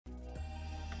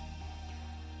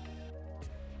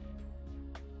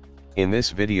In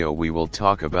this video we will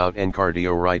talk about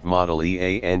Encardio-rite model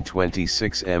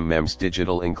EAN26mm's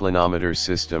digital inclinometer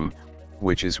system,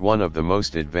 which is one of the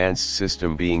most advanced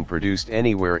system being produced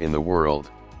anywhere in the world.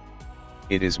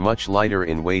 It is much lighter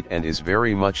in weight and is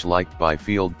very much liked by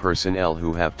field personnel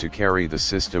who have to carry the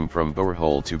system from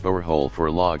borehole to borehole for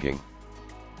logging.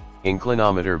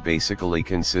 Inclinometer basically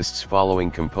consists following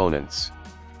components: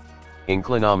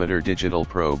 Inclinometer digital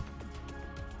probe,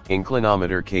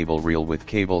 Inclinometer cable reel with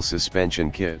cable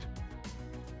suspension kit,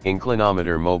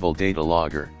 Inclinometer mobile data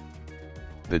logger.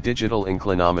 The digital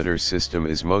inclinometer system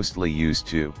is mostly used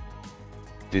to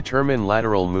determine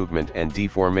lateral movement and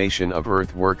deformation of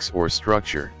earthworks or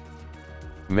structure,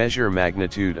 measure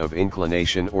magnitude of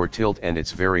inclination or tilt and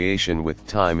its variation with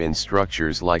time in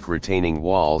structures like retaining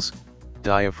walls,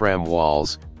 diaphragm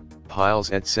walls,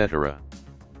 piles, etc.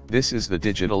 This is the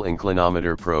digital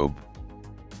inclinometer probe.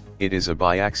 It is a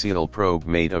biaxial probe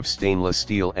made of stainless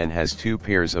steel and has two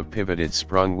pairs of pivoted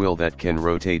sprung wheel that can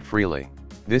rotate freely.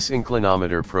 This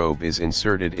inclinometer probe is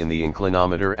inserted in the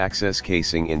inclinometer access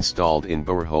casing installed in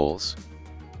boreholes.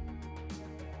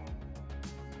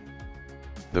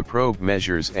 The probe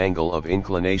measures angle of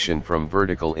inclination from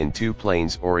vertical in two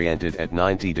planes oriented at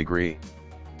 90 degrees.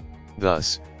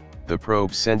 Thus, the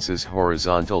probe senses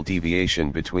horizontal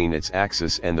deviation between its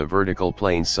axis and the vertical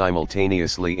plane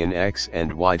simultaneously in X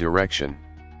and Y direction.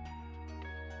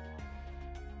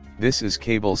 This is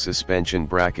cable suspension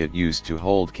bracket used to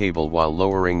hold cable while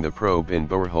lowering the probe in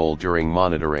borehole during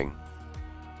monitoring.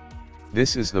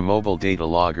 This is the mobile data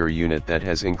logger unit that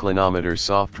has inclinometer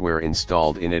software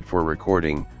installed in it for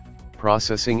recording,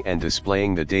 processing and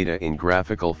displaying the data in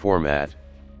graphical format.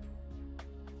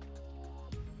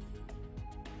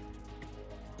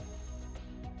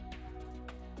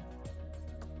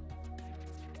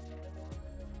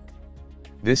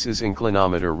 This is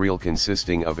inclinometer reel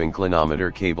consisting of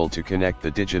inclinometer cable to connect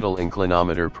the digital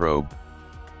inclinometer probe.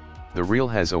 The reel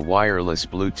has a wireless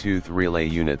Bluetooth relay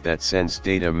unit that sends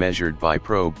data measured by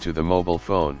probe to the mobile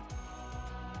phone.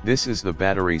 This is the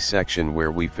battery section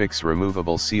where we fix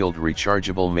removable sealed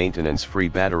rechargeable maintenance-free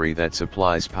battery that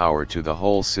supplies power to the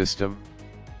whole system.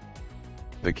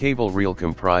 The cable reel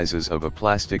comprises of a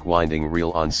plastic winding reel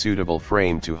on suitable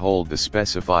frame to hold the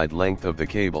specified length of the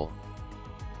cable.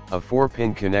 A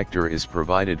 4-pin connector is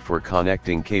provided for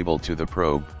connecting cable to the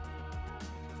probe.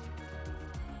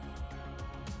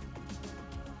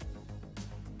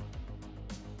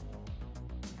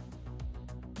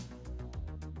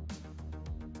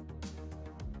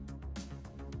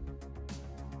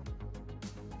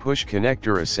 Push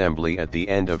connector assembly at the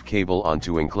end of cable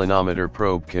onto inclinometer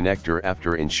probe connector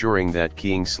after ensuring that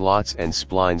keying slots and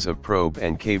splines of probe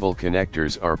and cable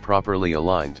connectors are properly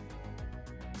aligned.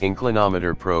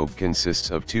 Inclinometer probe consists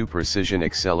of two precision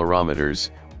accelerometers,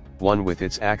 one with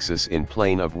its axis in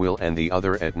plane of wheel and the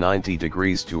other at 90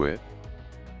 degrees to it.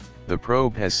 The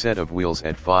probe has set of wheels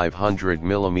at 500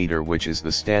 mm, which is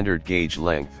the standard gauge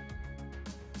length.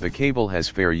 The cable has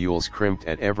ferrules crimped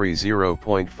at every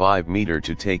 0.5 meter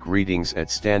to take readings at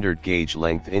standard gauge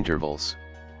length intervals.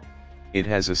 It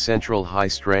has a central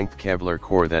high-strength Kevlar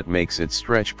core that makes it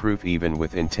stretch-proof even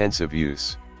with intensive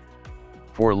use.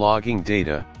 For logging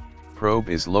data, probe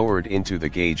is lowered into the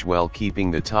gauge well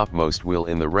keeping the topmost wheel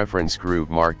in the reference groove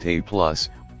marked A+,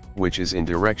 which is in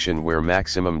direction where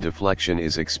maximum deflection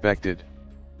is expected.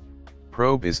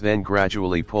 Probe is then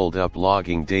gradually pulled up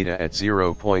logging data at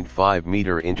 0.5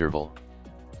 meter interval.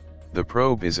 The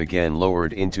probe is again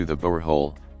lowered into the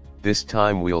borehole, this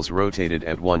time wheels rotated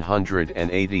at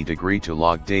 180 degrees to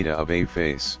log data of A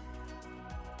face.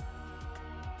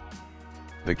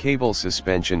 The cable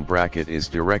suspension bracket is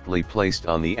directly placed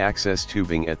on the access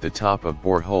tubing at the top of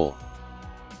borehole.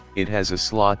 It has a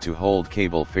slot to hold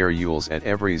cable ferrules at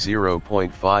every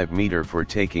 0.5 meter for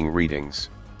taking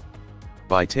readings.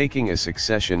 By taking a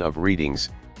succession of readings,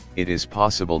 it is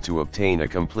possible to obtain a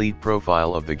complete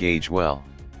profile of the gauge well.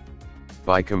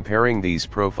 By comparing these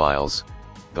profiles,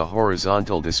 the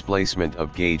horizontal displacement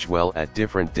of gauge well at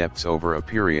different depths over a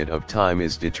period of time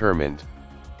is determined.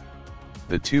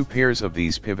 The two pairs of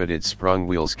these pivoted sprung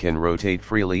wheels can rotate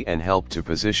freely and help to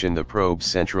position the probe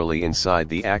centrally inside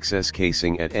the access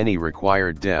casing at any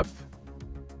required depth.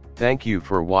 Thank you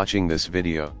for watching this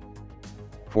video.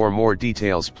 For more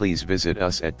details please visit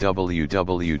us at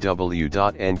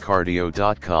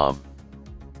www.encardio.com.